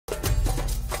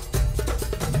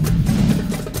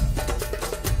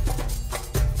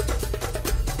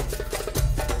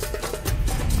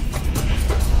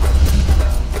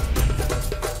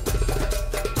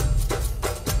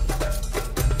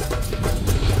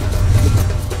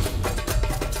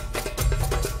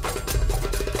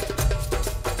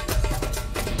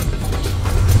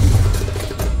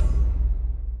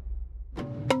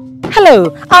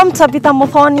Hello, I'm Tabitha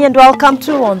Mothoni and welcome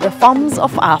to On the Farms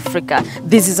of Africa.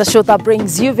 This is a show that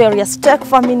brings you various tech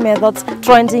farming methods,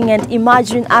 trending and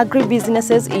emerging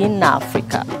agribusinesses in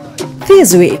Africa.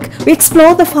 This week, we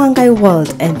explore the fungi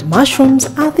world and mushrooms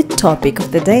are the topic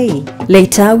of the day.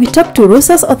 Later, we talk to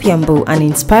Rosas Othiambo, an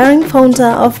inspiring founder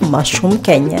of Mushroom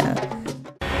Kenya.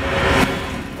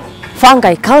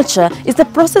 Fungi culture is the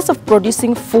process of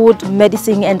producing food,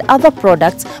 medicine and other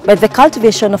products by the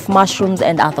cultivation of mushrooms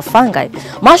and other fungi.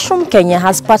 Mushroom Kenya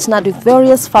has partnered with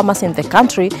various farmers in the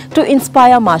country to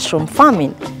inspire mushroom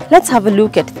farming. Let's have a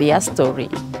look at their story.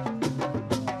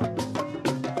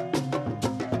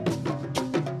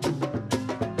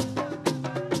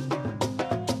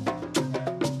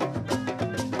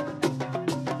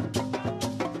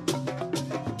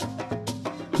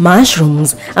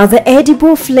 Mushrooms are the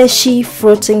edible, fleshy,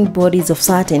 fruiting bodies of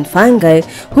certain fungi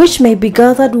which may be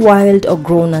gathered wild or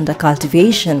grown under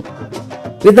cultivation.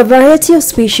 With a variety of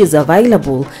species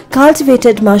available,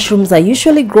 cultivated mushrooms are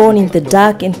usually grown in the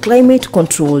dark and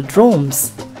climate-controlled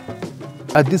rooms.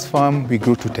 At this farm, we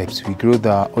grow two types. We grow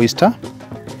the oyster,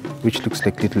 which looks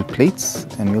like little plates,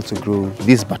 and we also grow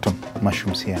these button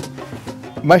mushrooms here.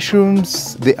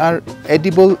 Mushrooms, they are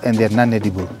edible and they are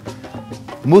non-edible.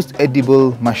 Most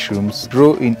edible mushrooms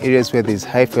grow in areas where there is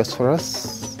high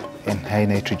phosphorus and high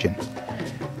nitrogen.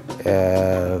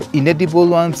 Inedible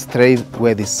ones thrive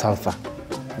where there is sulfur.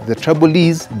 The trouble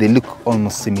is they look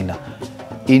almost similar.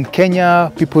 In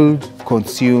Kenya, people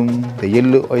consume the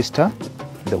yellow oyster,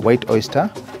 the white oyster,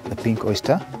 the pink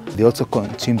oyster. They also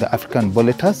consume the African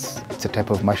boletus. It's a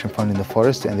type of mushroom found in the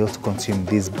forest, and they also consume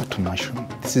this button mushroom.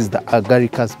 This is the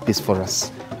Agaricus bisporus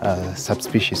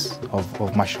subspecies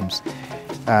of mushrooms.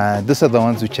 Those are the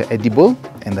ones which are edible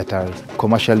and that are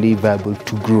commercially viable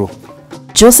to grow.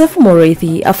 Joseph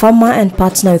Morethi, a farmer and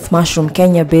partner with Mushroom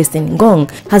Kenya based in Ngong,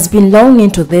 has been long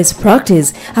into this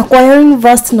practice, acquiring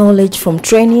vast knowledge from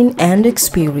training and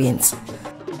experience.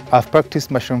 I've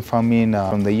practiced mushroom farming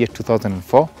from the year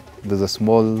 2004. There's a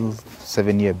small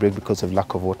 7-year break because of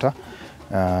lack of water.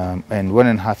 And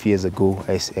 1.5 years ago,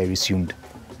 I resumed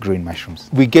growing mushrooms.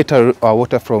 We get our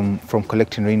water from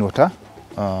collecting rainwater.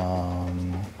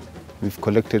 We've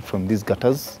collected from these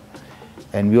gutters,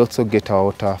 and we also get our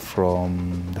water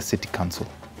from the city council.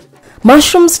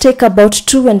 Mushrooms take about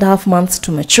 2.5 months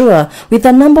to mature, with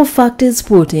a number of factors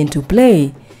put into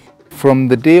play. From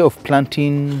the day of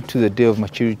planting to the day of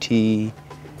maturity,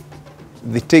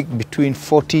 they take between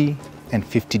 40 and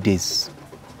 50 days.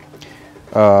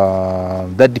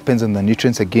 That depends on the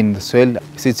nutrients again in the soil,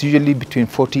 so it's usually between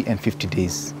 40 and 50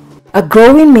 days. A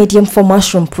growing medium for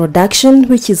mushroom production,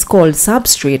 which is called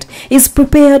substrate, is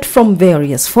prepared from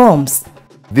various forms.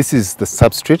 This is the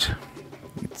substrate.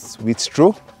 It's wheat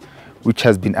straw, which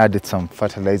has been added some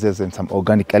fertilizers and some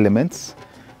organic elements.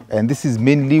 And this is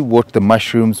mainly what the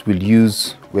mushrooms will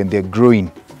use when they're growing.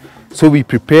 So we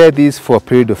prepare this for a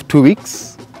period of 2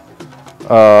 weeks.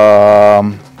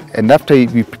 And after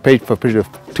we prepare it for a period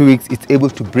of 2 weeks, it's able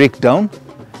to break down.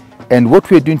 And what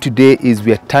we're doing today is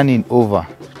we are turning over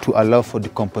to allow for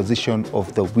decomposition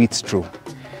of the wheat straw.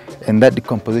 And that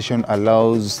decomposition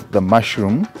allows the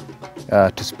mushroom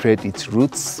to spread its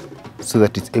roots so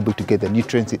that it's able to get the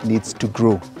nutrients it needs to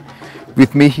grow.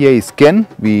 With me here is Ken.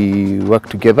 We work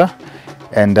together,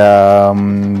 and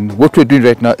what we're doing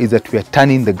right now is that we are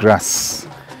turning the grass.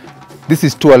 This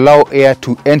is to allow air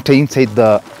to enter inside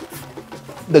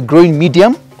the growing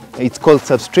medium. It's called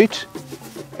substrate,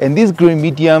 and this growing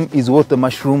medium is what the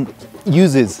mushroom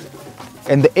uses.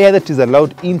 And the air that is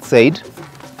allowed inside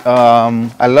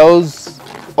allows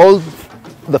all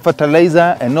the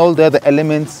fertilizer and all the other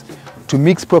elements to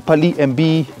mix properly and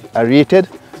be aerated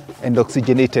and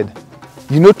oxygenated.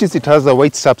 You notice it has a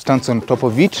white substance on top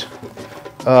of it,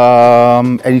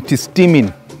 and it is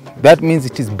steaming. That means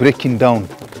it is breaking down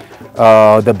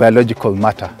the biological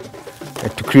matter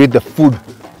to create the food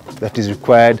that is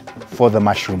required for the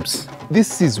mushrooms.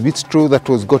 This is wheat straw that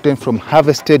was gotten from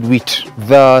harvested wheat.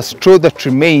 The straw that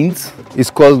remains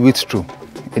is called wheat straw,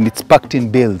 and it's packed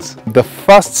in bales. The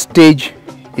first stage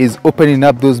is opening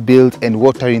up those bales and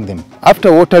watering them. After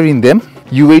watering them,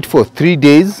 you wait for 3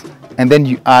 days, and then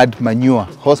you add manure,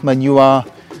 horse manure,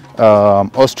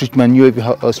 ostrich manure if you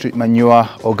have ostrich manure,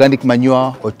 organic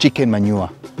manure or chicken manure.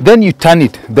 Then you turn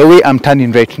it the way I'm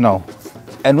turning right now.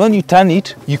 And when you turn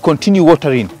it, you continue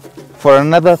watering for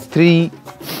another 3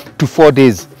 to 4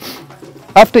 days.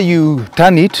 After you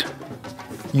turn it,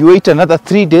 you wait another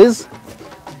 3 days,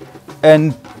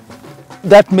 and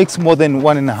that makes more than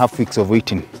 1.5 weeks of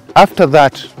waiting. After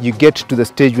that, you get to the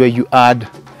stage where you add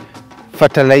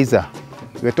fertilizer.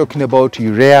 We're talking about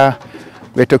urea,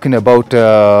 We're talking about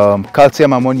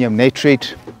calcium ammonium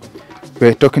nitrate.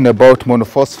 We're talking about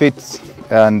monophosphates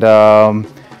and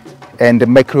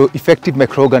effective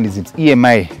microorganisms,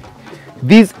 EMI.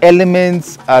 These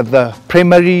elements are the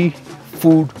primary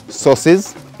food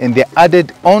sources, and they're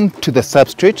added onto the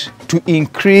substrate to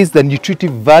increase the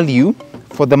nutritive value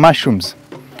for the mushrooms,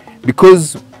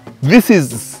 because this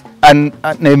is an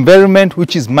environment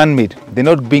which is man-made. They're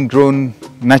not being grown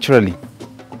naturally,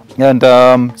 and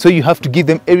so you have to give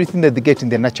them everything that they get in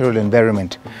their natural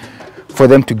environment for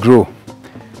them to grow.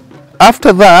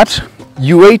 After that,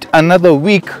 you wait another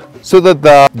week so that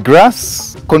the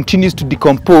grass continues to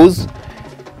decompose,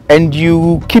 and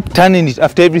you keep turning it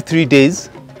after every 3 days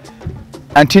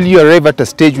until you arrive at a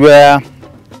stage where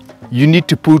you need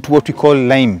to put what we call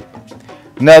lime.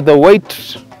 Now, the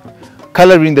white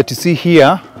coloring that you see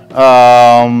here,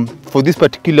 for this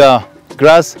particular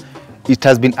grass, it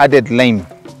has been added lime.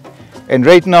 And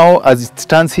right now, as it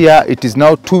stands here, it is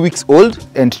now 2 weeks old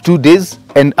and 2 days.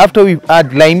 And after we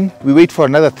add lime, we wait for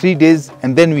another 3 days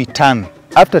and then we turn.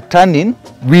 After turning,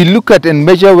 we look at and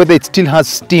measure whether it still has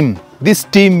steam. This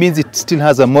steam means it still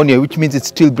has ammonia, which means it's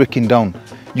still breaking down.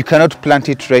 You cannot plant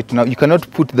it right now. You cannot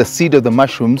put the seed of the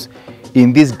mushrooms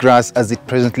in this grass as it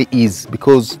presently is,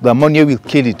 because the ammonia will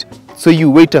kill it. So you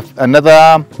wait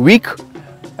another week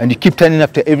and you keep turning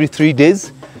after every 3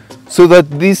 days, so that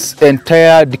this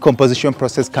entire decomposition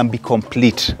process can be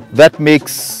complete. That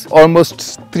makes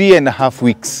almost 3.5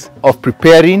 weeks of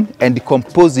preparing and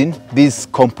decomposing this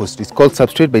compost. It's called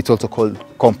substrate, but it's also called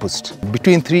compost.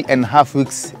 Between 3.5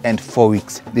 weeks and 4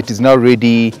 weeks, it is now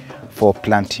ready for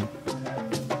planting.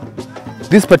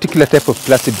 This particular type of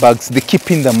plastic bags, they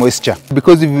keep in the moisture,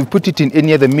 because if you put it in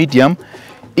any other medium,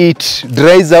 it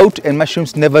dries out, and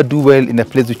mushrooms never do well in a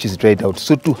place which is dried out.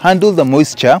 So to handle the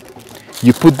moisture,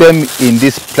 you put them in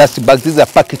these plastic bags. These are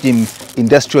packaging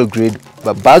industrial grade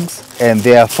bags, and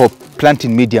they are for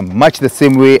planting medium, much the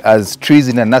same way as trees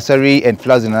in a nursery and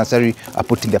flowers in a nursery are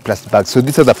put in their plastic bags. So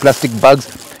these are the plastic bags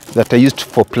that are used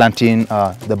for planting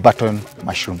the button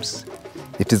mushrooms.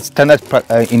 It is standard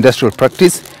industrial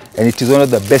practice, and it is one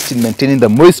of the best in maintaining the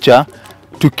moisture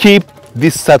to keep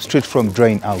this substrate from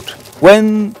drying out.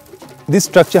 When this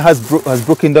structure has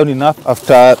broken down enough,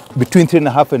 after between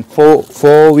 3.5 and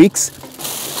 4 weeks,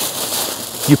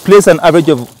 you place an average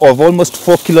of almost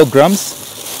 4 kilograms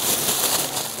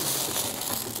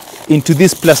into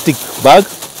this plastic bag.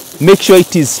 Make sure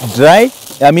it is dry,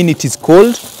 it is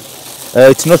cold,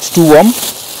 it's not too warm.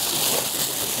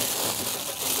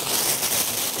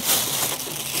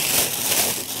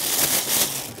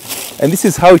 And this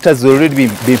is how it has already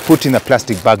been put in a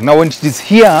plastic bag. Now when it is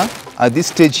here, at this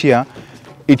stage here,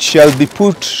 it shall be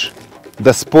put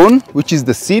the spawn, which is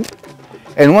the seed.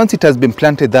 And once it has been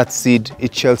planted, that seed,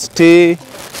 it shall stay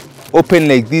open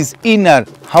like this in a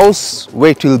house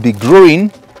where it will be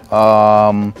growing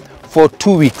for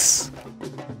 2 weeks.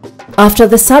 After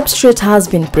the substrate has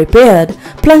been prepared,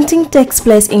 planting takes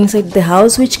place inside the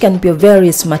house, which can be of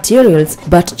various materials,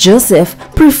 but Joseph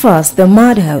prefers the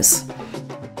mud house.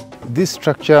 This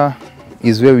structure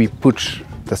is where we put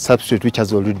the substrate which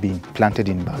has already been planted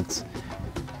in bags,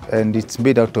 and it's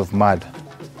made out of mud.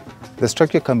 The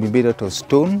structure can be made out of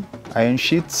stone, iron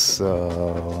sheets,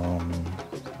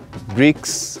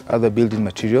 bricks, other building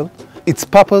material. Its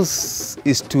purpose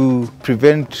is to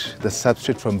prevent the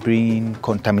substrate from being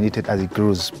contaminated as it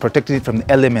grows, protecting it from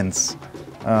the elements,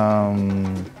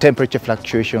 temperature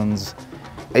fluctuations.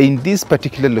 In this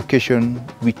particular location,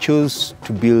 we chose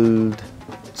to build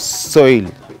soil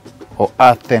or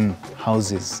earthen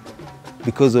houses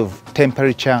because of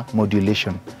temperature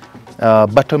modulation.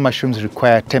 Button mushrooms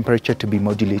require temperature to be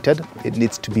modulated. It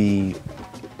needs to be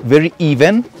very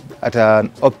even at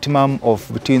an optimum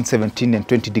of between 17 and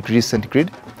 20 degrees centigrade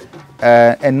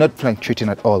and not fluctuating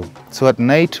at all. So at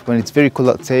night, when it's very cold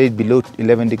outside, below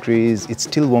 11 degrees, it's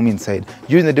still warm inside.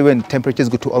 During the day when temperatures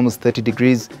go to almost 30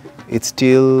 degrees, it's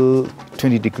still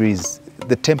 20 degrees.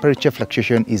 The temperature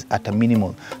fluctuation is at a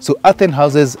minimal. So earthen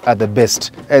houses are the best.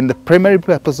 And the primary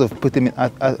purpose of putting them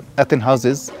in earthen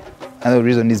houses, another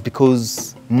reason, is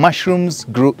because mushrooms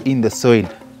grow in the soil.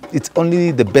 It's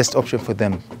only the best option for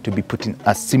them to be put in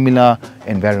a similar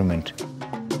environment.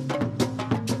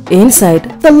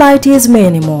 Inside, the light is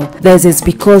minimal. This is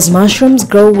because mushrooms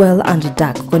grow well under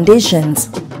dark conditions.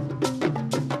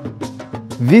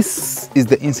 This is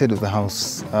the inside of the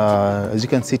house. As you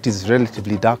can see, it is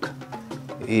relatively dark.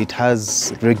 It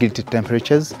has regulated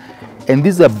temperatures, and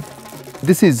this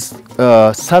is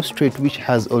substrate which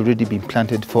has already been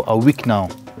planted for a week now.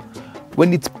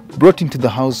 When it's brought into the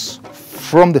house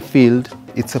from the field,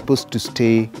 it's supposed to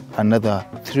stay another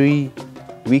 3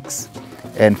 weeks,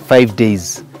 and 5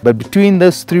 days. But between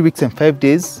those 3 weeks and 5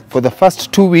 days, for the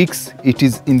first 2 weeks, it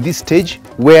is in this stage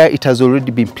where it has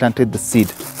already been planted the seed.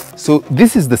 So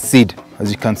this is the seed,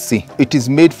 as you can see. It is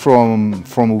made from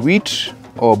wheat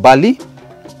or barley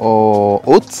or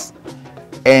oats,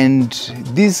 and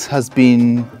this has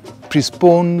been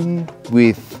pre-spawned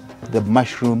with the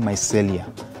mushroom mycelia,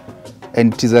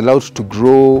 and it is allowed to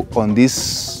grow on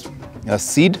this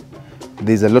seed.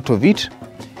 There's a lot of it,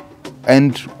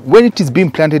 and when it is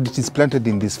being planted, it is planted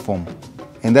in this form,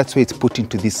 and that's why it's put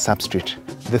into this substrate.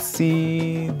 The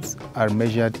seeds are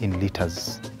measured in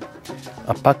liters.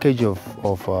 A package of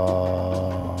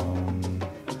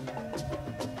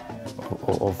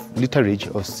literage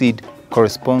of seed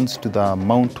corresponds to the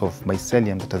amount of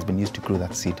mycelium that has been used to grow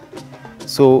that seed.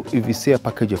 So if you say a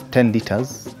package of 10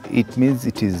 liters, it means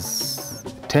it is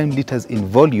 10 liters in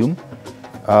volume,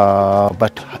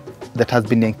 but that has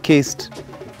been encased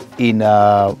in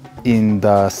the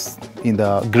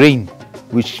grain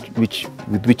with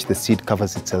which the seed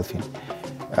covers itself in.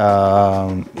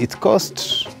 Its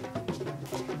cost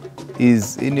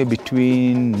is anywhere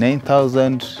between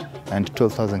 9,000 and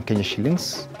 12,000 Kenya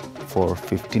shillings for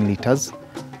 15 liters.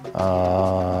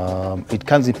 It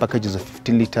comes in packages of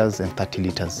 15 liters and 30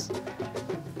 liters.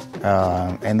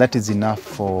 And that is enough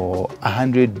for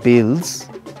 100 bales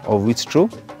of wheat straw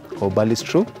or barley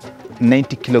straw,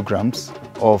 90 kilograms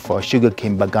of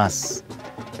sugarcane bagasse,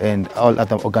 and all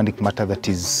other organic matter that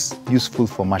is useful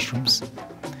for mushrooms.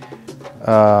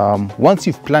 Once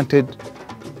you've planted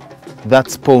that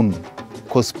spawn,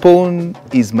 because spawn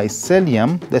is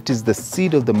mycelium, that is the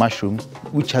seed of the mushroom,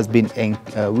 which has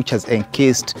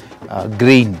encased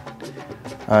grain.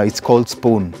 It's called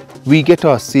spawn. We get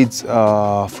our seeds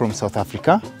from South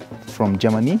Africa, from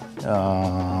Germany,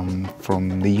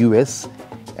 from the US,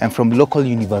 and from local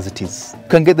universities. You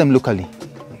can get them locally.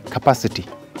 Capacity.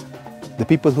 The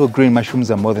people who are growing mushrooms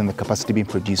are more than the capacity being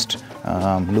produced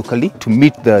locally. To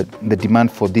meet the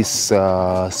demand for this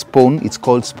spawn, it's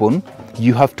called spawn,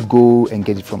 you have to go and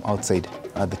get it from outside.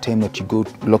 At the time that you go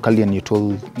locally and you're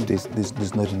told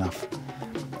there's not enough.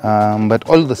 But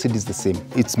all the seed is the same.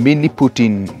 It's mainly put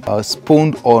in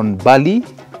spawned on barley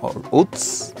or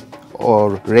oats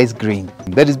or rice grain.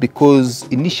 That is because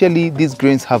initially these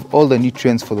grains have all the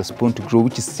nutrients for the spawn to grow,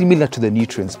 which is similar to the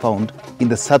nutrients found in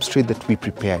the substrate that we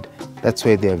prepared. That's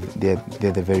why they're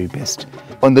the very best.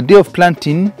 On the day of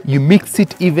planting, you mix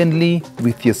it evenly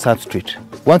with your substrate.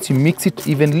 Once you mix it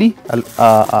evenly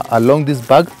along this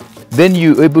bag, then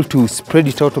you're able to spread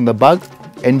it out on the bag,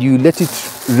 and you let it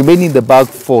remain in the bag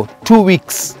for 2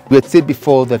 weeks. We had said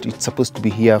before that it's supposed to be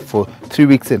here for 3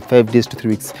 weeks and 5 days to 3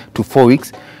 weeks to 4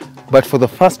 weeks. But for the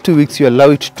first 2 weeks, you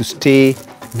allow it to stay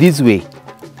this way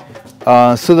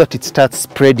so that it starts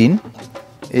spreading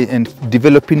and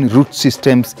developing root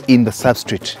systems in the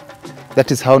substrate.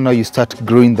 That is how now you start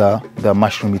growing the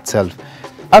mushroom itself.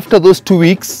 After those 2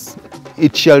 weeks,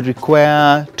 it shall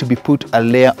require to be put a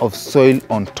layer of soil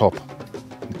on top.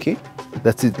 Okay,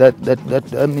 that's it.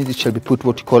 That means it shall be put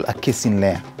what you call a casing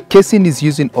layer. Casing is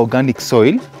using organic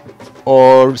soil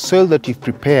or soil that you've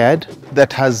prepared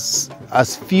that has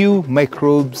as few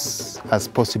microbes as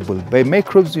possible. By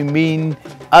microbes, we mean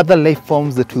other life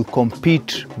forms that will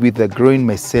compete with the growing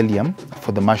mycelium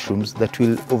for the mushrooms that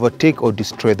will overtake or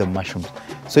destroy the mushrooms.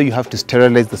 So you have to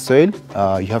sterilize the soil,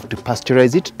 you have to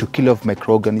pasteurize it to kill off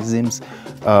microorganisms,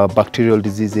 bacterial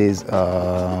diseases,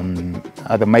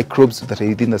 other microbes that are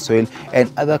within the soil,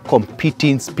 and other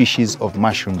competing species of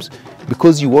mushrooms,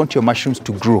 because you want your mushrooms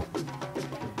to grow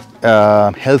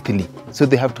healthily. So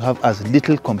they have to have as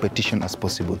little competition as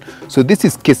possible. So this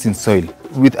is casing soil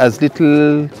with as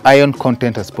little iron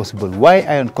content as possible. Why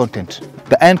iron content?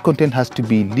 The iron content has to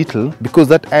be little because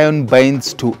that iron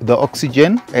binds to the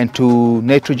oxygen and to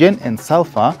nitrogen and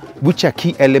sulfur, which are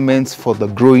key elements for the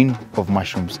growing of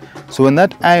mushrooms. So when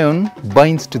that iron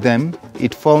binds to them,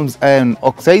 it forms iron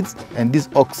oxides, and these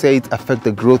oxides affect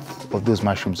the growth of those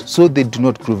mushrooms. So they do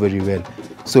not grow very well.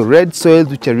 So red soils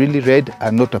which are really red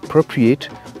are not appropriate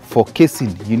for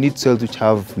casing. You need soils which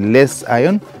have less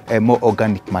iron and more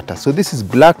organic matter. So this is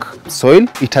black soil.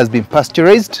 It has been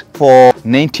pasteurized for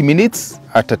 90 minutes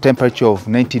at a temperature of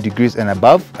 90 degrees and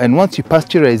above. And once you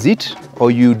pasteurize it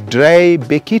or you dry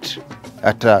bake it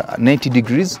at 90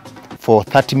 degrees for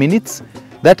 30 minutes,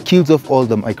 that kills off all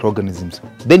the microorganisms.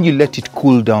 Then you let it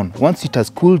cool down. Once it has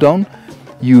cooled down,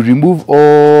 you remove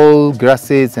all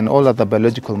grasses and all other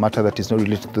biological matter that is not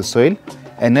related to the soil,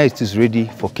 and now it is ready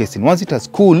for casing. Once it has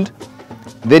cooled,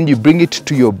 then you bring it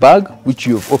to your bag, which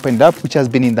you have opened up, which has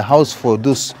been in the house for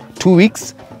those 2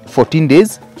 weeks, 14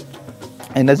 days.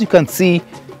 And as you can see,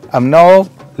 I'm now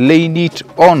laying it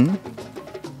on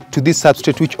to this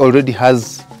substrate which already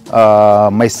has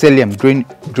mycelium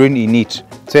growing in it.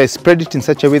 So I spread it in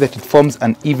such a way that it forms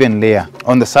an even layer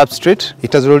on the substrate.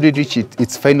 It has already reached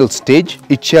its final stage.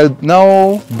 It shall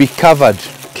now be covered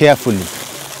carefully.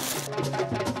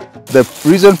 The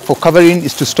reason for covering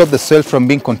is to stop the soil from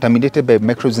being contaminated by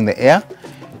microbes in the air.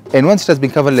 And once it has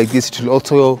been covered like this, it will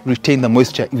also retain the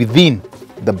moisture within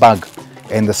the bag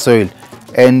and the soil.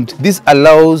 And this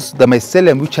allows the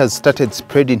mycelium, which has started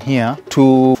spreading here,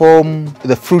 to form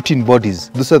the fruiting bodies.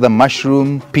 Those are the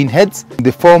mushroom pinheads.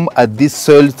 They form at this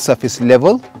soil surface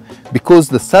level because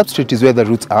the substrate is where the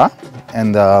roots are.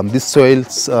 And this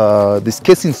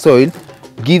casing soil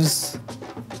gives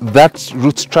that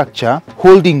root structure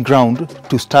holding ground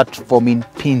to start forming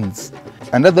pins.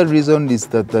 Another reason is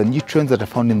that the nutrients that are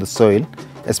found in the soil,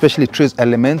 especially trace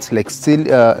elements like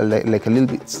a little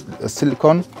bit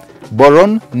silicon,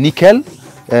 boron, nickel,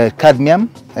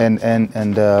 cadmium, and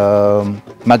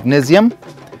magnesium.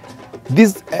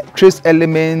 These trace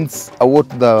elements are what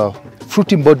the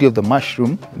fruiting body of the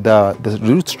mushroom, the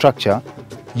root structure,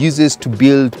 uses to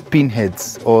build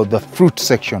pinheads or the fruit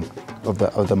section of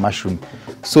the mushroom.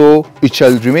 So it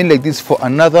shall remain like this for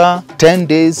another 10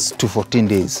 days to 14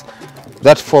 days.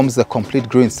 That forms the complete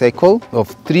growing cycle of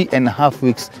 3.5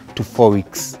 weeks to 4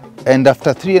 weeks. And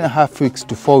after 3.5 weeks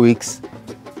to 4 weeks,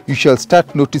 you shall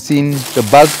start noticing the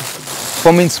bug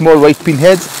forming small white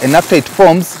pinheads, and after it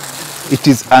forms, it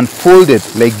is unfolded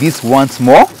like this once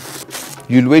more.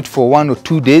 You'll wait for 1 or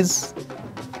 2 days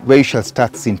where you shall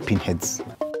start seeing pinheads.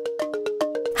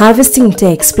 Harvesting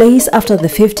takes place after the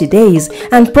 50 days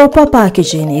and proper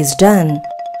packaging is done.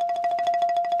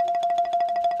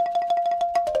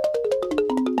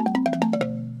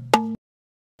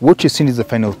 What you're seeing is the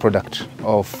final product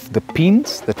of the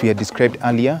pins that we had described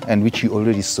earlier and which you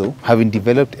already saw, having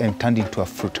developed and turned into a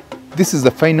fruit. This is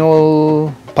the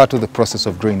final part of the process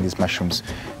of growing these mushrooms.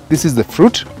 This is the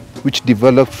fruit which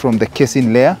developed from the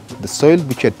casing layer, the soil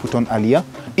which we had put on earlier.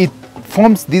 It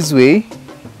forms this way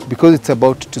because it's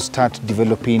about to start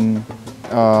developing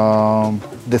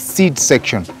the seed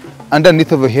section.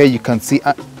 Underneath over here you can see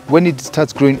when it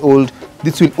starts growing old,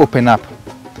 this will open up.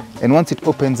 And once it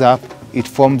opens up, it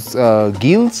forms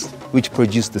gills which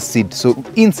produce the seed. So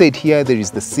inside here there is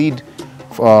the seed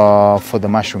for the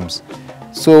mushrooms.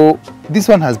 So this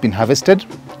one has been harvested,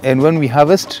 and when we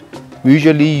harvest, we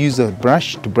usually use a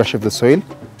brush to brush off the soil.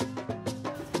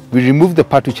 We remove the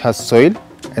part which has soil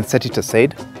and set it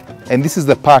aside. And this is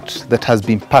the part that has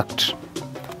been packed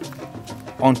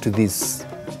onto this.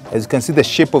 As you can see, the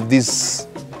shape of this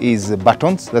is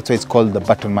buttons. That's why it's called the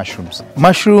button mushrooms.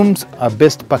 Mushrooms are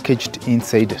best packaged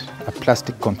inside a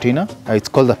plastic container. It's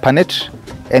called a pannet,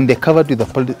 and they're covered with a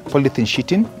polythene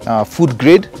sheeting, food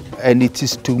grade, and it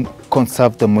is to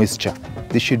conserve the moisture.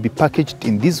 They should be packaged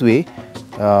in this way.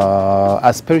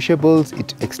 As perishables,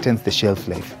 it extends the shelf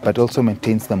life, but also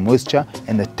maintains the moisture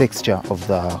and the texture of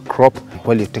the crop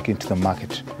while you're taking it to the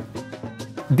market.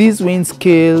 This weighing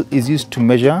scale is used to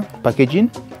measure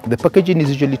packaging. The packaging is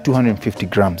usually 250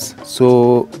 grams.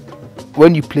 So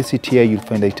when you place it here, you'll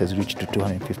find that it has reached to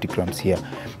 250 grams here.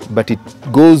 But it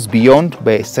goes beyond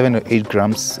by 7 or 8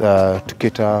 grams to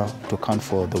account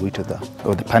for the weight of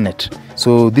the pannet.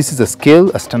 So this is a scale,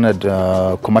 a standard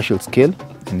commercial scale,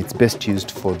 and it's best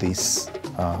used for this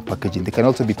packaging. They can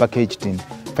also be packaged in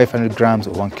 500 grams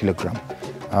or 1 kilogram.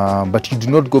 But you do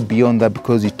not go beyond that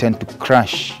because you tend to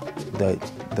crush the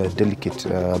delicate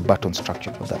button structure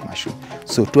of that mushroom.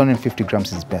 So 250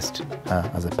 grams is best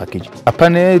as a package. A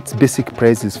pannet's basic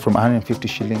price is from 150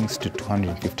 shillings to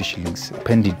 250 shillings,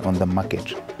 depending on the market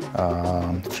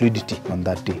fluidity on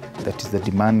that day. That is the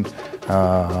demand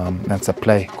and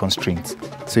supply constraints.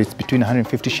 So it's between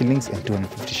 150 shillings and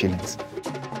 250 shillings.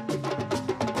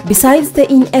 Besides the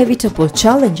inevitable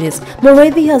challenges,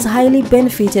 Moredi has highly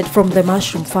benefited from the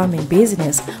mushroom farming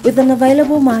business with an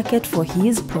available market for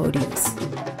his produce.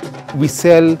 We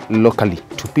sell locally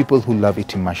to people who love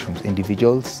eating mushrooms,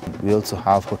 individuals. We also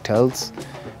have hotels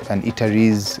and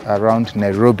eateries around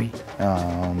Nairobi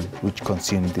which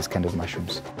consume this kind of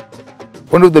mushrooms.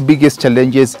 One of the biggest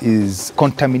challenges is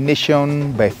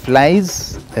contamination by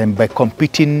flies and by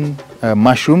competing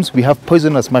mushrooms. We have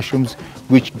poisonous mushrooms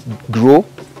which grow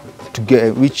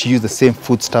which use the same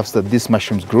foodstuffs that these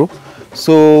mushrooms grow.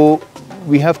 So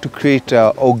we have to create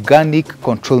organic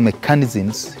control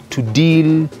mechanisms to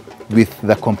deal with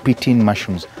the competing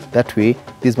mushrooms. That way,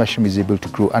 this mushroom is able to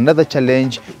grow. Another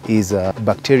challenge is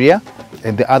bacteria,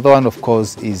 and the other one, of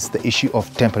course, is the issue of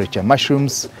temperature.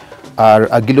 Mushrooms are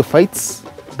agilophytes.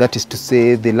 That is to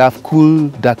say, they love cool,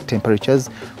 dark temperatures.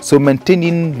 So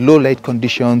maintaining low light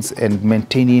conditions and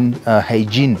maintaining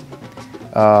hygiene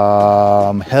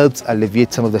helps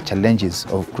alleviate some of the challenges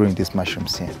of growing these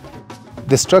mushrooms here.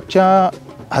 The structure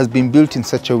has been built in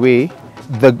such a way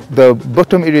the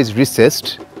bottom area is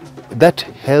recessed. That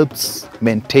helps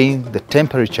maintain the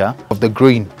temperature of the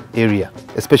growing area,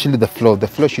 especially the floor. The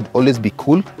floor should always be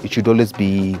cool, it should always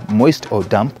be moist or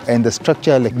damp, and the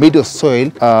structure, like made of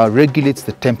soil, regulates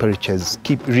the temperatures,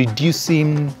 keep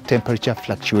reducing temperature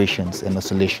fluctuations and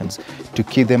oscillations to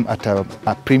keep them at a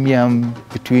premium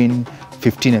between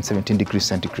 15 and 17 degrees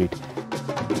centigrade.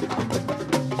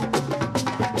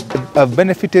 I've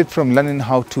benefited from learning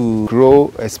how to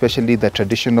grow, especially the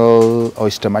traditional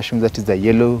oyster mushrooms, that is the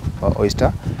yellow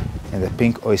oyster and the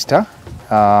pink oyster,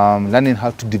 learning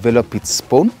how to develop its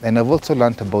spawn. And I've also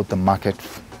learned about the market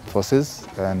forces,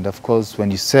 and of course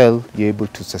when you sell, you're able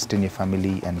to sustain your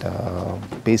family and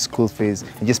pay school fees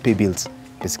and just pay bills,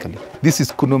 basically. This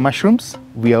is Kuno mushrooms.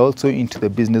 We are also into the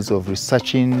business of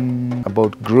researching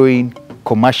about growing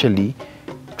commercially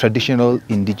traditional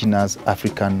indigenous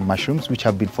African mushrooms which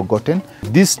have been forgotten.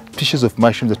 These species of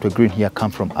mushrooms that we're growing here come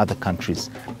from other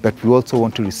countries, but we also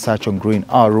want to research on growing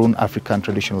our own African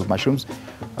traditional mushrooms.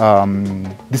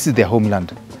 This is their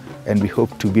homeland, and we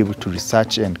hope to be able to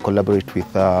research and collaborate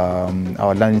with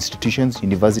our learning institutions,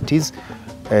 universities,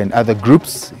 and other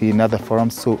groups in other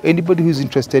forums. So anybody who's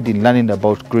interested in learning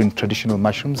about growing traditional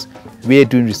mushrooms, we are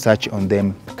doing research on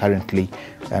them currently,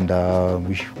 and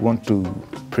we want to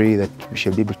pray that we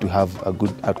shall be able to have a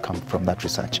good outcome from that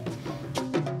research.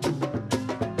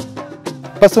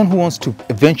 Person who wants to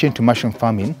venture into mushroom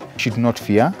farming should not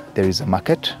fear. There is a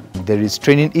market, there is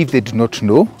training if they do not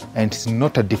know, and it's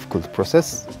not a difficult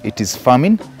process. It is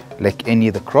farming like any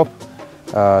other crop.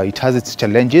 It has its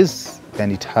challenges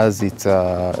and it has its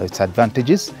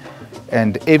advantages,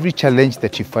 and every challenge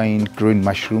that you find growing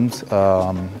mushrooms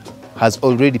has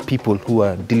already people who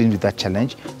are dealing with that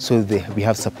challenge. So we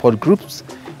have support groups.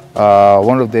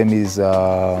 One of them is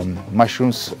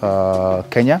Mushrooms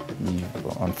Kenya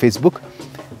on Facebook.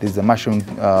 There's the Mushroom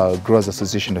Growers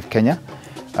Association of Kenya.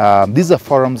 These are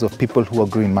forums of people who are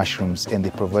growing mushrooms, and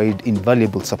they provide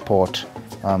invaluable support,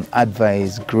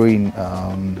 advice, growing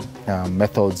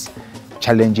methods,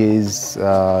 challenges,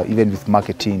 even with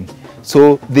marketing.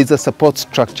 So there's a support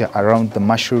structure around the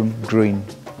mushroom growing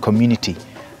community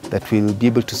that will be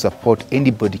able to support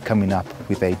anybody coming up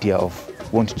with the idea of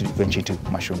wanting to venture into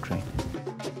mushroom growing.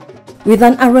 With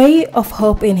an array of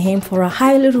hope in him for a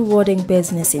highly rewarding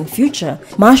business in future,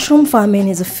 mushroom farming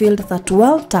is a field that,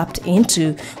 well tapped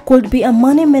into, could be a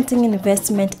money-making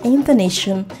investment in the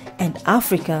nation and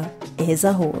Africa as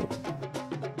a whole.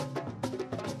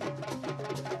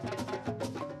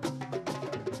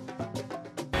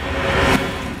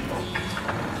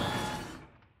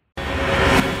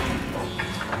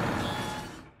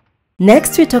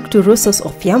 Next, we talk to Rusos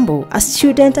Odhiambo, a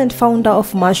student and founder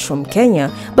of Mushroom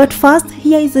Kenya, but first,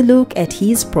 here is a look at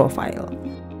his profile.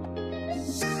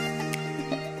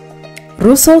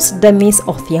 Rusos Damis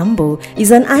Odhiambo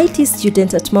is an IT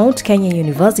student at Mount Kenya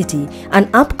University, an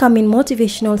upcoming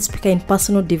motivational speaker in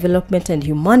personal development and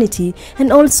humanity,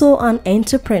 and also an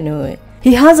entrepreneur.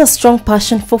 He has a strong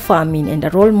passion for farming and a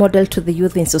role model to the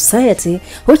youth in society,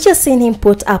 which has seen him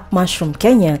put up Mushroom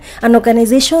Kenya, an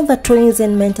organization that trains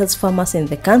and mentors farmers in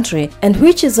the country, and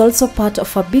which is also part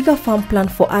of a bigger farm plan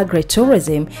for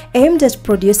agri-tourism aimed at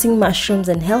producing mushrooms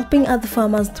and helping other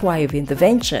farmers thrive in the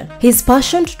venture. His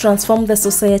passion to transform the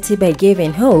society by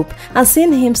giving hope has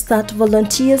seen him start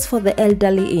Volunteers for the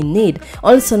Elderly in Need,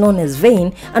 also known as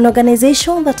VAIN, an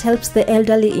organization that helps the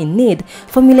elderly in need,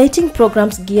 formulating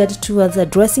programs geared towards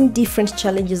addressing different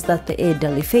challenges that the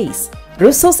elderly face.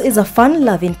 Rusos is a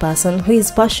fun-loving person who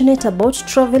is passionate about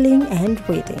traveling and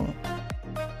reading.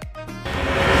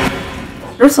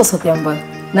 Rusos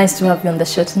Odhiambo, nice to have you on the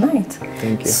show tonight.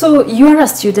 Thank you. So you are a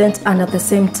student and at the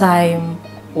same time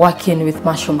working with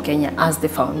Mushroom Kenya as the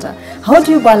founder. How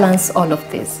do you balance all of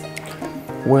this?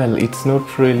 Well, it's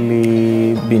not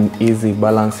really been easy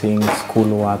balancing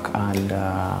schoolwork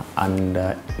and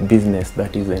business,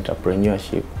 that is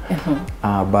entrepreneurship.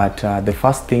 But the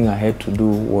first thing I had to do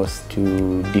was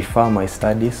to defer my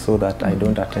studies so that I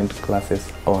don't attend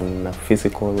classes on a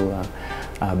physical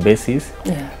basis.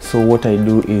 So what I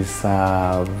do is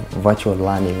virtual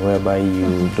learning, whereby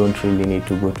you don't really need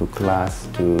to go to class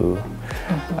to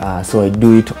so I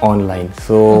do it online.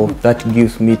 So that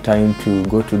gives me time to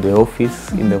go to the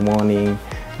office in the morning,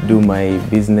 do my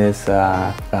business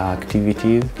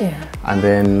activities, and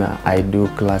then I do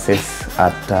classes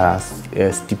at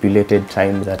a stipulated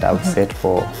time that I've set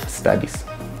for studies.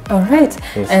 All right.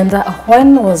 Yes. And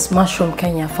when was Mushroom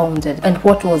Kenya founded, and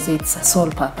what was its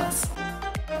sole purpose?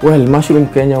 Well, Mushroom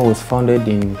Kenya was founded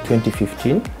in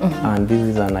 2015, and this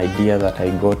is an idea that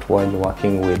I got while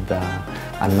working with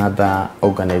another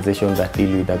organization that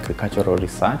deal with agricultural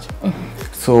research.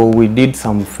 So we did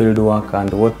some field work,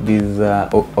 and what this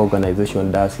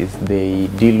organization does is they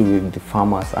deal with the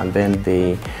farmers, and then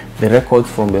the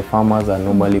records from the farmers are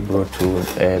normally brought to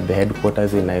the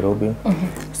headquarters in Nairobi.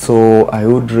 So I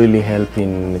would really help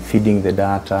in feeding the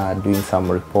data, doing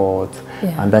some reports,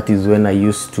 and that is when I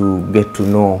used to get to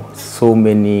know so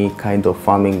many kinds of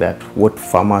farming, that what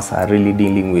farmers are really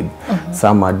dealing with.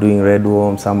 Some are doing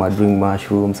redworm, some are doing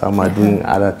mushrooms, some are doing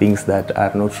other things that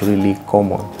are not really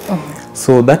common.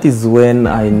 So that is when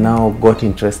I now got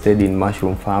interested in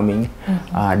mushroom farming.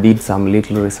 Did some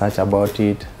little research about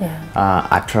it,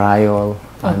 a trial,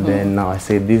 and then now I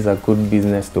said this is a good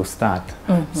business to start.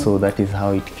 So that is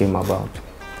how it came about.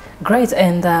 Great.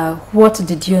 And what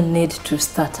did you need to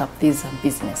start up this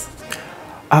business?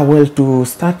 Well, to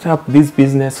start up this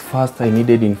business, first I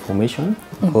needed information,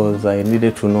 because I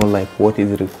needed to know like what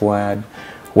is required,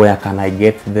 where can I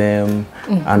get them,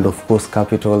 and of course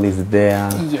capital is there,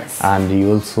 and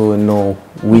you also know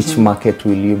which market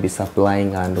will you be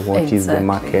supplying, and what is the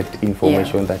market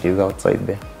information that is outside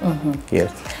there.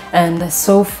 Yes. And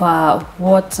so far,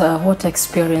 what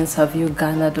experience have you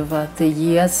garnered over the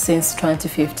years since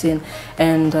 2015,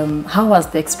 and how has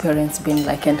the experience been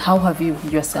like, and how have you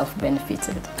yourself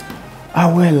benefited?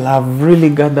 Well, I've really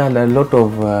gathered a lot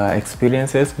of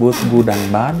experiences, both good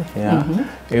and bad.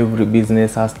 Every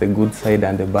business has the good side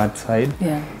and the bad side.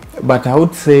 But I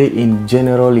would say in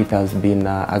general it has been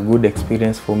a good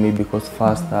experience for me, because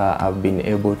first I've been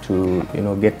able to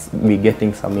be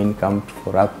getting some income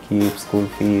for upkeep, school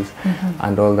fees,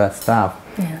 and all that stuff.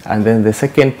 And then the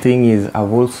second thing is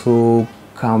I've also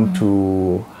come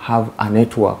to have a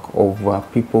network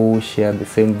of people who share the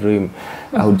same dream.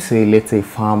 I would say, let's say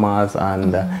farmers,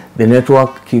 and the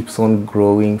network keeps on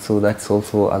growing. So that's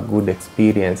also a good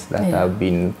experience that I've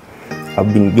been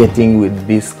getting with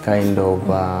this kind of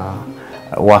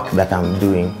work that I'm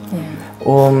doing.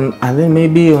 And then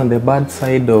maybe on the bad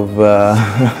side of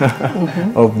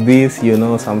of this,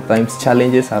 sometimes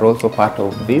challenges are also part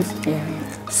of this.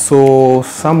 So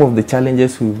some of the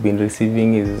challenges we've been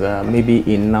receiving is maybe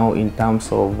in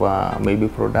terms of maybe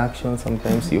production.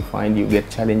 Sometimes you find you get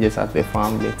challenges at the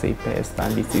farm, let's say pests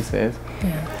and diseases.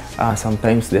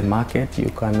 Sometimes the market, you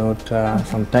cannot,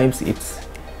 sometimes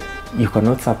you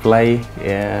cannot supply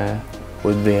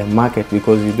with the market,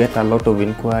 because you get a lot of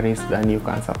inquiries, then you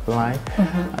can supply.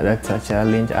 That's a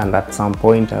challenge, and at some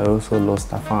point I also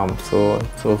lost a farm, so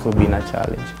it's also been a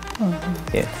challenge.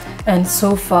 Yes. And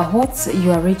so far, what's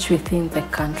your reach within the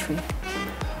country?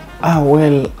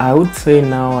 Well, I would say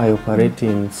now I operate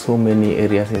in so many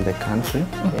areas in the country.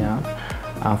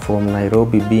 From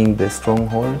Nairobi being the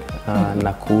stronghold,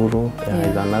 Nakuru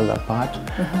is another part,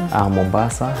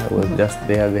 Mombasa, I was just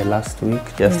there the last week,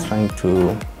 just trying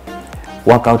to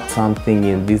work out something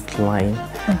in this line.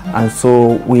 And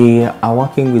so we are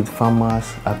working with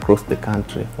farmers across the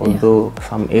country, although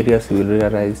some areas you will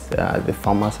realize the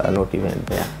farmers are not even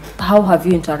there. How have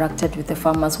you interacted with the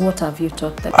farmers? What have you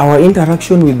taught them? Our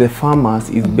interaction with the farmers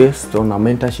is based on a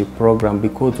mentorship program,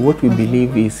 because what we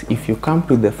believe is if you come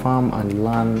to the farm and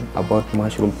learn about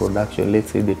mushroom production,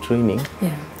 let's say the training,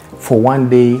 for 1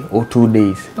 day or 2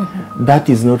 days, that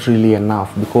is not really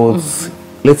enough, because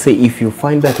let's say if you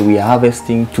find that we are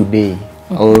harvesting today,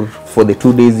 or for the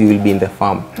 2 days you will be in the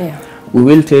farm, we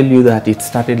will tell you that it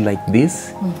started like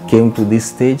this, came to this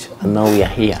stage, and now we are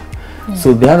here.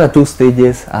 So the other 2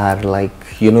 stages are like,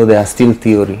 they are still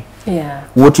theory.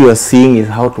 What you are seeing is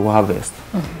how to harvest.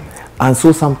 And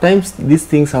so sometimes these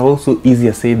things are also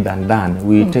easier said than done.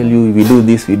 We tell you, we do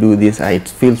this, it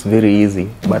feels very easy.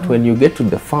 But when you get to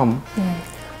the farm,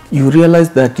 you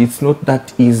realize that it's not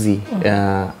that easy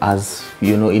as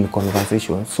in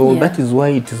conversation. So that is why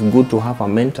it is good to have a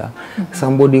mentor,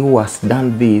 somebody who has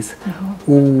done this,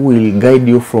 who will guide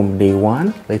you from day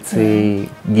one, let's say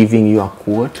giving you a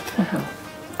quote,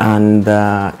 and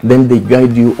then they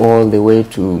guide you all the way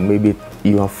to maybe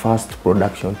your first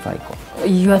production cycle.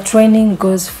 Your training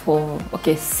goes for,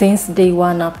 since day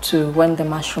one up to when the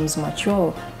mushrooms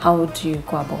mature. How do you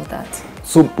go about that?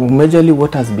 So majorly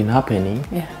what has been happening,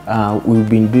 we've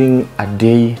been doing a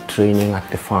day training at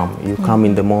the farm. You come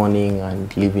in the morning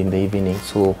and leave in the evening.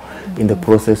 So in the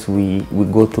process we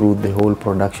go through the whole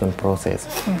production process.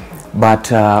 But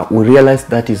we realize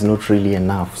that is not really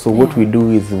enough. So what we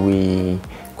do is we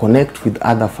connect with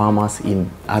other farmers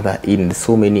in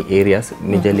so many areas,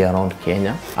 majorly around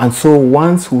Kenya. And so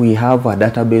once we have a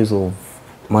database of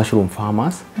mushroom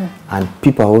farmers, and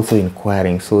people are also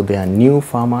inquiring. So there are new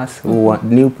farmers who want,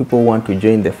 new people who want to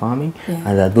join the farming, and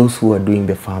there are those who are doing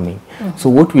the farming. So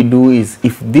what we do is,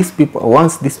 if these people,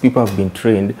 once these people have been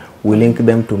trained, we link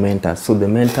them to mentors. So the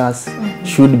mentors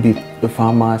should be the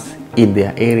farmers in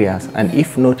their areas, and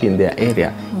if not in their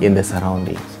area, in the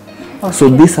surroundings. Okay. So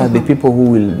these are the people who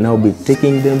will now be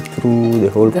taking them through the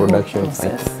whole production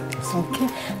cycle. Okay,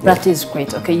 that is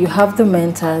great. Okay, you have the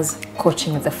mentors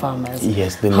coaching the farmers.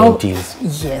 Yes, the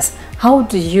mentees. Yes. How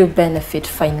do you benefit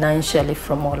financially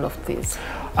from all of this?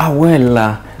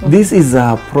 This is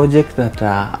a project that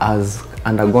has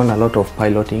undergone a lot of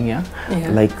piloting.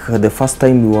 Like the first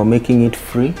time we were making it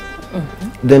free.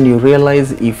 Then you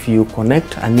realize if you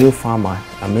connect a new farmer,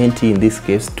 a mentee in this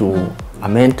case, to a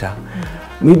mentor,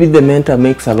 maybe the mentor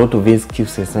makes a lot of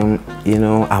excuses. You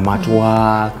know, I'm at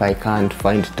work, I can't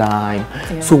find time.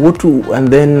 So and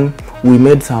then we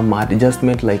made some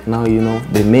adjustment, like now, you know,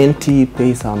 the mentee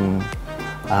pays some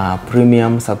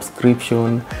premium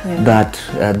subscription, that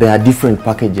there are different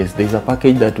packages. There's a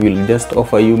package that will just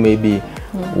offer you maybe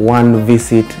one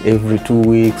visit every 2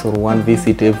 weeks or one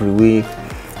visit every week.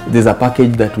 There's a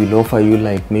package that will offer you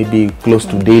like maybe close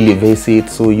to daily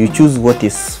visits. So you choose what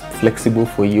is flexible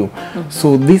for you.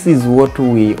 So this is what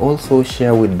we also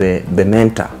share with the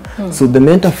mentor. So the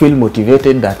mentor feel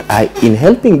motivated that in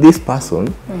helping this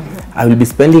person, I will be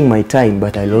spending my time,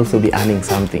 but I'll also be earning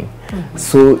something.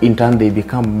 So in turn, they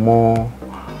become more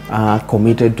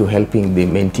committed to helping the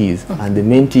mentees, and the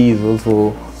mentee is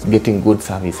also getting good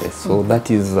services. So that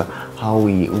is how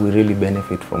we really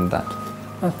benefit from that.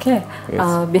 Okay.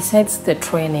 Yes. Besides the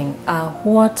training,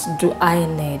 what do I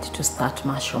need to start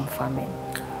mushroom farming?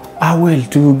 Well,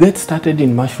 to get started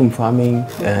in mushroom farming,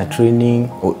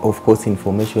 training, of course,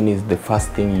 information is the first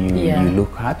thing you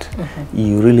look at.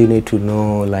 You really need to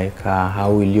know, like,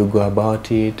 how will you go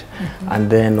about it. And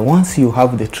then once you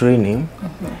have the training,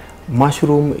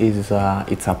 mushroom is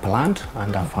it's a plant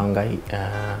and a fungi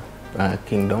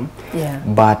kingdom.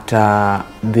 But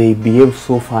they behave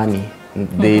so funny.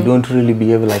 They don't really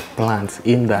behave like plants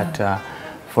in that,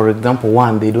 for example,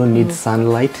 one, they don't need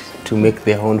sunlight to make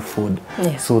their own food.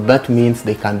 So that means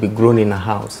they can be grown in a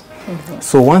house.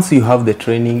 So once you have the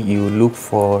training, you look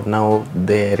for now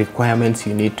the requirements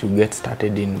you need to get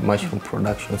started in mushroom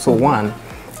production. So one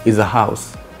is a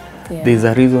house. There's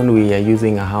a reason we are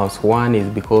using a house. One is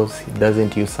because it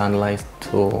doesn't use sunlight,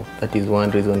 so that is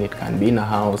one reason it can be in a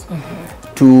house.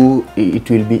 Two, it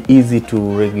will be easy to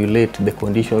regulate the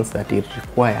conditions that it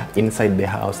requires inside the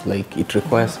house. Like it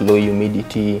requires low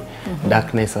humidity,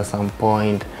 darkness at some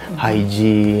point,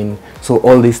 hygiene. So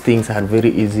all these things are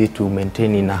very easy to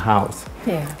maintain in a house.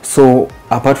 So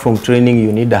apart from training,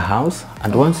 you need a house.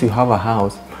 And once you have a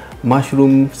house,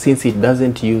 mushroom, since it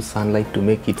doesn't use sunlight to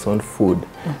make its own food,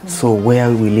 so where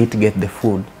will it get the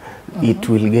food? It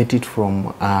will get it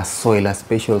from a soil, a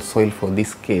special soil for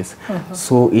this case.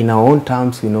 So in our own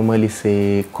terms, we normally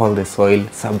call the soil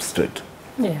substrate.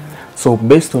 So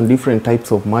based on different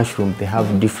types of mushroom, they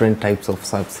have different types of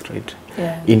substrate.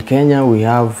 In Kenya, we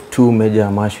have two major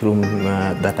mushrooms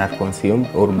that are consumed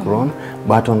or grown,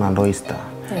 button and oyster.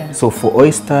 So for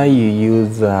oyster, you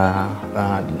use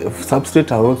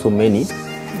substrate are also many,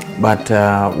 but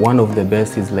one of the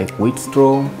best is like wheat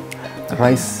straw,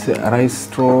 rice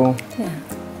straw,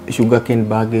 sugarcane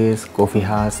baggies, coffee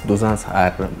husks. Those ones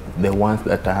are the ones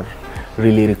that are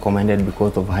really recommended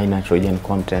because of high nitrogen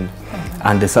content,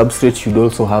 and the substrate should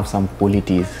also have some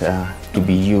qualities to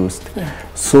be used.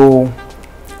 So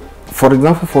for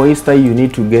example, for oyster, you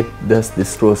need to get just the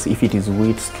straws. If it is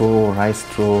wheat straw, rice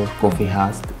straw, coffee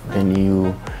husk, then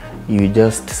you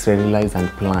just sterilize and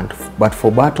plant. But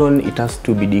for button, it has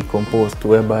to be decomposed,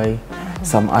 whereby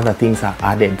some other things are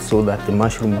added so that the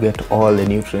mushroom get all the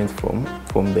nutrients from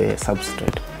the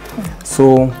substrate.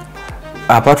 So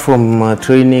apart from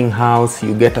training house,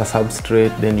 you get a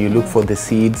substrate, then you look for the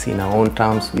seeds. In our own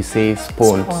terms, we say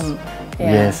spawns.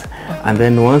 Yes. And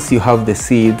then once you have the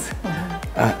seeds,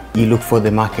 you look for the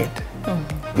market,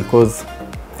 because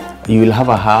you will have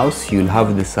a house, you will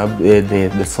have the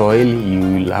soil, you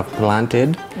will have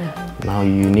planted. Now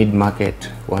you need market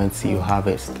once you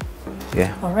harvest.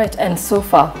 All right. And so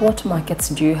far, what markets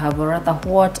do you have, or rather,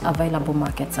 what available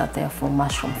markets are there for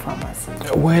mushroom farmers?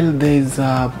 Well, it's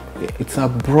a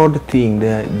broad thing.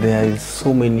 There is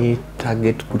so many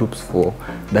target groups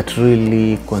that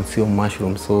really consume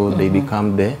mushrooms, so they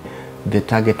become the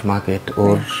target market,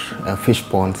 or fish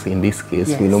ponds in this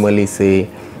case. We normally say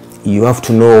you have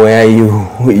to know where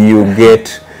you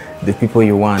get the people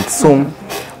you want. So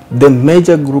The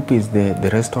major group is the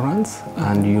restaurants,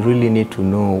 and you really need to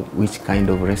know which kind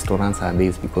of restaurants are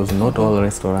these, because not all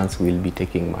restaurants will be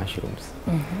taking mushrooms.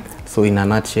 So in a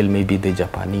nutshell, maybe the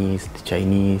Japanese, the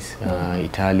Chinese,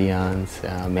 Italians,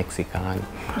 Mexican,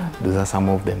 those are some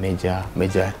of the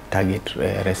major target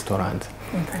restaurants.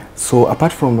 So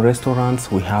apart from restaurants,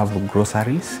 we have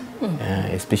groceries,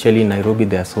 especially in Nairobi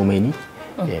there are so many.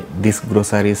 These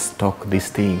groceries stock these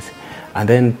things. And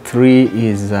then 3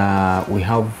 is we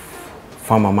have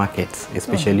farmer markets,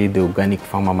 especially the organic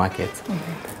farmer markets.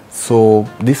 So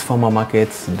these farmer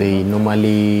markets, they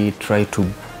normally try to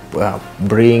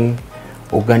bring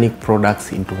organic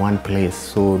products into one place.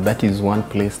 So that is one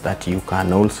place that you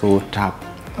can also tap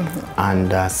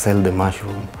and sell the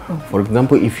mushroom. For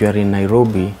example, if you are in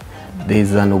Nairobi, there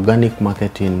is an organic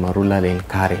market in Marula and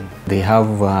Karen. They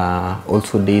have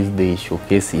also days they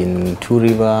showcase in Two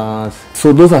Rivers.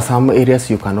 So those are some areas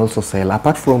you can also sell.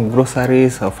 Apart from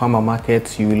groceries or farmer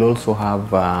markets, you will also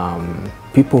have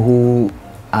people who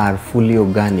are fully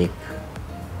organic,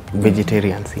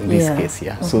 vegetarians in this case.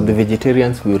 So the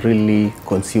vegetarians will really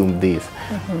consume this.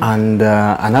 And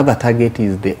another target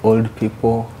is the old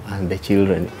people and the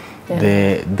children.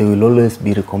 They will always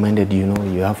be recommended, you know,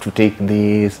 you have to take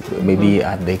this maybe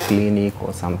at the clinic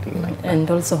or something like that.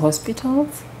 And also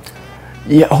hospitals?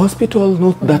 Yeah, hospitals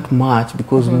not that much,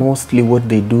 because mostly what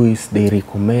they do is they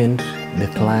recommend the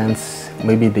clients,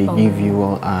 maybe they give you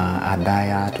a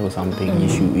diet or something.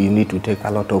 You need to take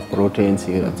a lot of proteins,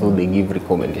 so they give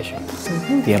recommendations.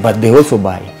 Yeah, but they also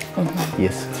buy.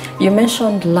 Yes. You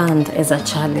mentioned land as a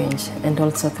challenge and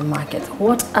also the market.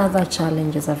 What other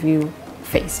challenges have you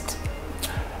faced?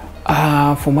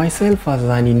 For myself as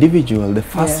an individual, the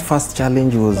first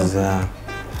challenge was, I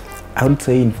would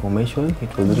say, information.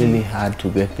 It was really hard to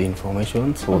get the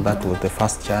information, so that was the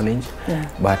first challenge.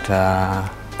 But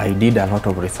I did a lot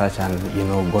of research and, you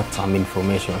know, got some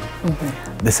information.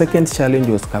 The second challenge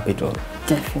was capital.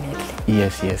 Definitely.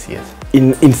 Yes.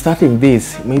 In starting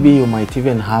this, maybe you might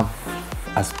even have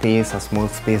a small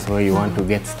space where you want to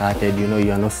get started. You know,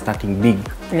 you are not starting big.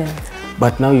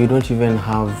 But now you don't even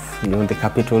have, you know, the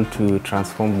capital to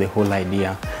transform the whole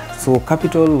idea. So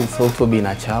capital has also been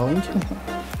a challenge.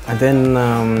 And then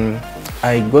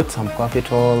I got some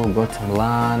capital, got some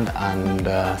land,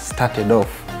 and started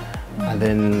off. And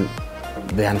then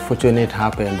the unfortunate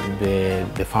happened,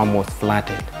 the farm was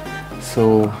flooded.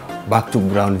 So back to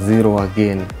ground zero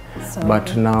again. Sorry.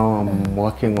 But now I'm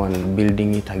working on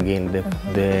building it again.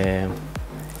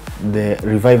 The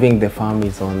reviving the farm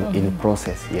is in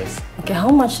process, yes. Okay, how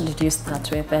much did you start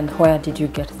with, and where did you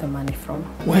get the money from?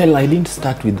 Well, I didn't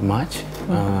start with much.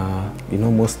 You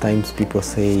know, most times people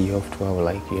say you have to have,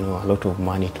 like, you know, a lot of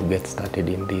money to get started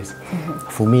in this.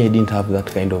 For me, I didn't have that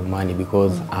kind of money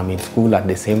because I'm in school at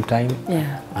the same time.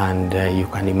 And you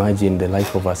can imagine the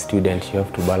life of a student, you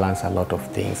have to balance a lot of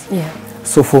things.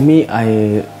 So for me,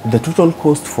 the total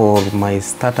cost for my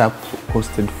startup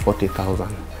costed 40,000.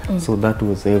 So that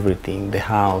was everything: the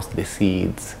house, the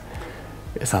seeds,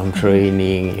 some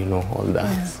training, you know, all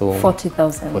that. So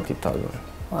 40,000. 40,000.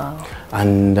 Wow.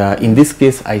 And in this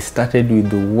case, I started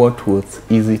with what was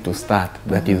easy to start,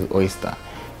 that is oyster.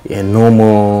 No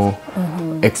more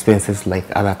expenses like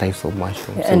other types of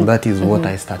mushrooms. So that is what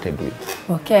I started with.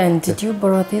 Okay, and did you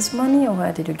borrow this money, or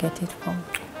where did you get it from?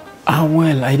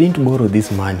 Well, I didn't borrow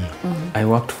this money. I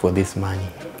worked for this money.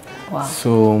 Wow.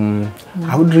 So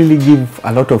I would really give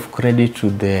a lot of credit to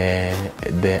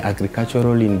the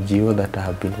agricultural NGO that I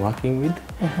have been working with.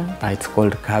 It's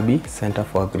called CABI, Center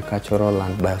for Agricultural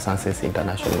and Biosciences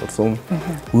International. So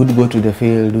we would go to the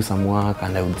field, do some work,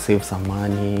 and I would save some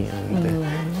money, and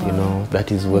you know, that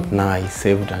is what now I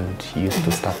saved and used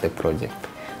to start the project.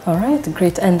 All right,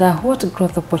 great. And what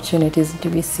growth opportunities do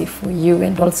we see for you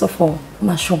and also for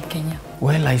Mushroom Kenya?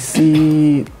 Well, I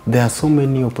see there are so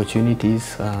many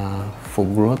opportunities for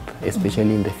growth,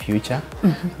 especially in the future.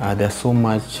 There's so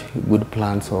much good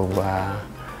plans of,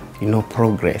 you know,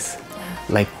 progress.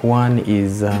 Like one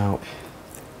is,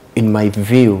 in my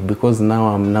view, because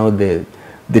now I'm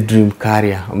the dream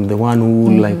carrier. I'm the one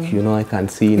who, like, you know, I can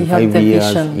see in 5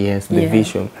 years. Vision. Yes, the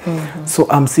vision. So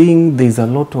I'm seeing there's a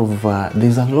lot of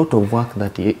work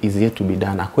that is yet to be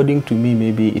done. According to me,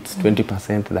 maybe it's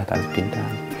 20% that has been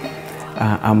done.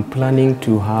 I'm planning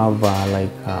to have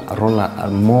roll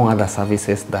out more other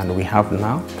services than we have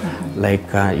now,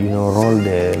 like you know, roll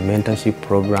the mentorship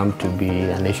program to be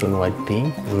a nationwide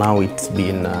thing. Now it's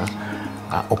been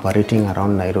operating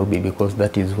around Nairobi, because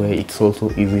that is where it's also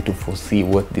easy to foresee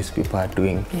what these people are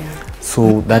doing.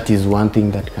 So that is one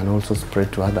thing that can also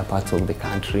spread to other parts of the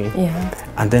country.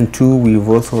 And then two, we've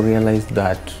also realized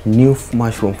that new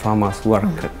mushroom farmers who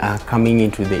are coming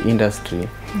into the industry,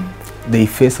 they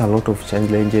face a lot of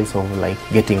challenges of like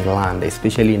getting land,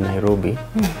 especially in Nairobi.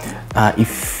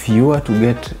 If you are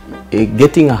to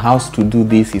getting a house to do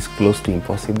this is close to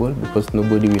impossible, because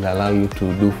nobody will allow you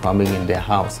to do farming in their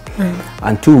house.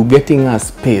 And two, getting a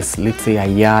space, let's say a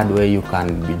yard where you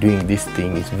can be doing this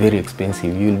thing, is very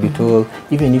expensive. You'll be told,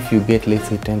 even if you get, let's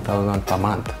say 10,000 per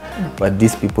month, but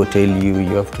these people tell you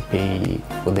you have to pay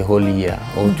for the whole year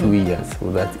or 2 years, so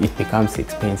that it becomes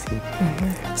expensive.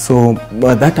 So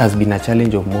that has been a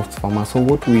challenge of most farmers. So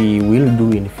what we will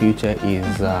do in the future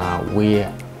is we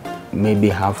maybe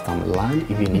have some land,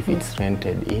 even if it's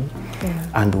rented in,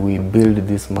 and we build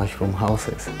these mushroom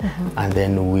houses, and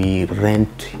then we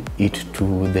rent it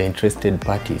to the interested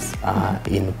parties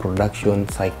in production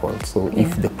cycle. So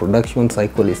if the production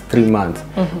cycle is 3 months,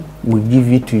 we give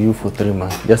it to you for 3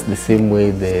 months, just the same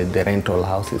way the rental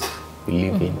houses we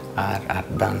live in are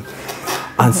done.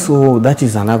 And so that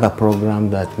is another program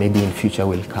that maybe in future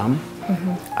will come.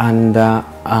 And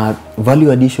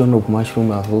value addition of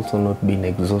mushroom has also not been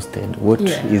exhausted. What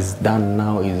is done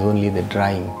now is only the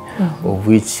drying, of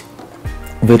which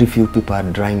very few people are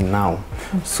drying now.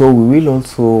 So we will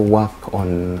also work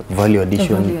on value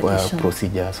addition,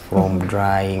 procedures, from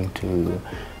drying to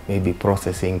maybe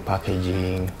processing,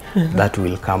 packaging. That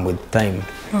will come with time.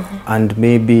 And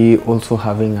maybe also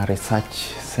having a research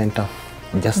center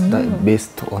just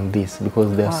based on this,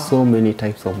 because there are so many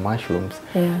types of mushrooms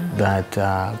that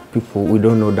we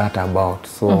don't know data about,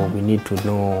 so we need to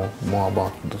know more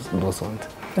about those ones.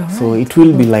 So it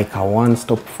will be like a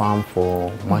one-stop farm for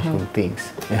mushroom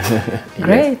things.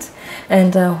 Great.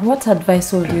 And what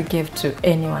advice would you give to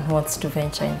anyone who wants to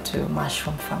venture into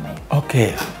mushroom farming?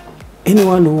 Okay.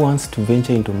 Anyone who wants to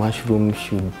venture into mushroom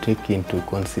should take into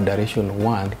consideration,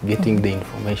 one, getting the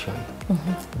information.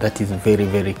 That is very,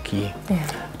 very key.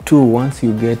 Two, once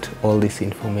you get all this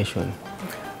information,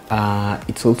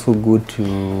 it's also good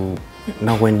to,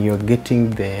 now when you're getting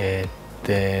the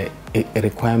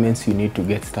requirements you need to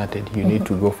get started, you need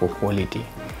to go for quality.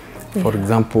 For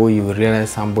example, you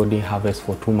realize somebody harvests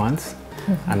for 2 months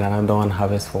and another one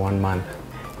harvests for 1 month.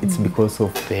 It's because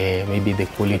of maybe the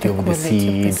quality of the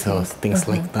seeds or things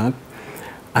like that.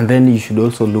 And then you should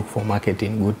also look for market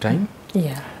in good time.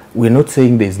 We're not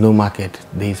saying there's no market.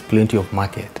 There is plenty of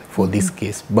market for this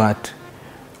case, but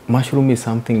mushroom is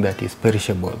something that is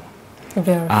perishable.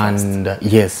 Very and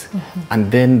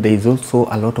and then there is also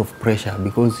a lot of pressure,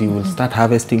 because you will start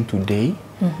harvesting today,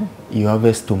 you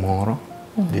harvest tomorrow,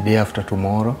 the day after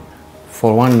tomorrow,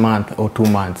 for 1 month or 2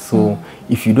 months. So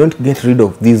if you don't get rid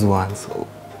of these ones,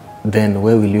 then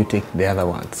where will you take the other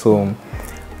ones? So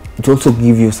it also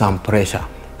gives you some pressure.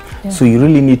 So you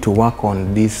really need to work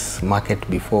on this market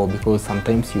before, because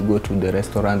sometimes you go to the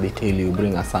restaurant, they tell you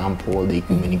bring a sample, they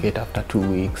communicate after 2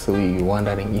 weeks, so you're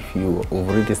wondering if you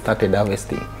already started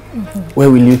harvesting.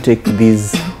 Where will you take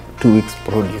these 2 weeks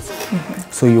produce?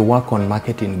 So you work on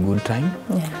market in good time.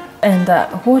 And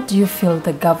what do you feel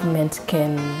the government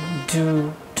can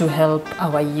do to help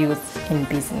our youth in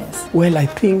business? Well, I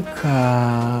think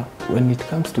when it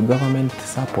comes to government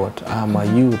support, I'm a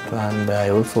youth, and I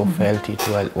also felt it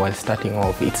while starting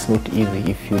off. It's not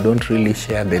easy. If you don't really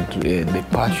share the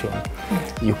passion,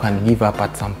 you can give up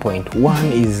at some point. One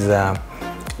is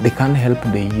they can help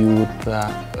the youth,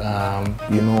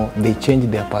 you know, they change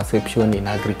their perception in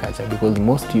agriculture, because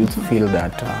most youth feel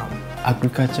that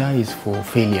agriculture is for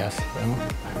failures. You know?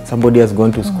 Somebody has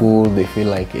gone to school, they feel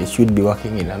like it should be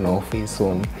working in an office,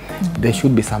 so there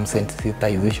should be some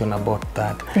sensitization about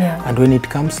that. And when it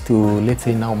comes to, let's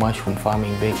say now, mushroom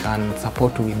farming, they can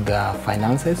support with the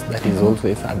finances. That is also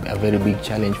a very big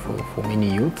challenge for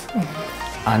many youths.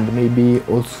 And maybe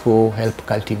also help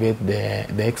cultivate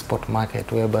the export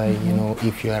market, whereby, you know,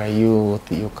 if you are a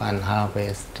youth, you can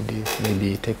harvest this,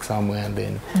 maybe take somewhere, and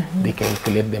then they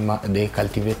cultivate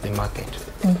the market.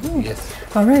 Yes.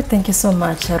 All right, thank you so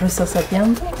much, Russo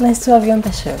Sabiambo. Nice to have you on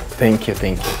the show. Thank you,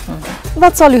 thank you.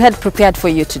 That's all we had prepared for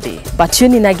you today. But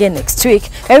tune in again next week,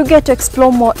 and we get to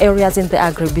explore more areas in the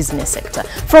agribusiness sector.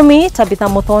 From me, Tabitha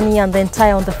Mothoni, and the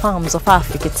entire On the Farms of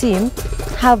Africa team,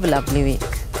 have a lovely week.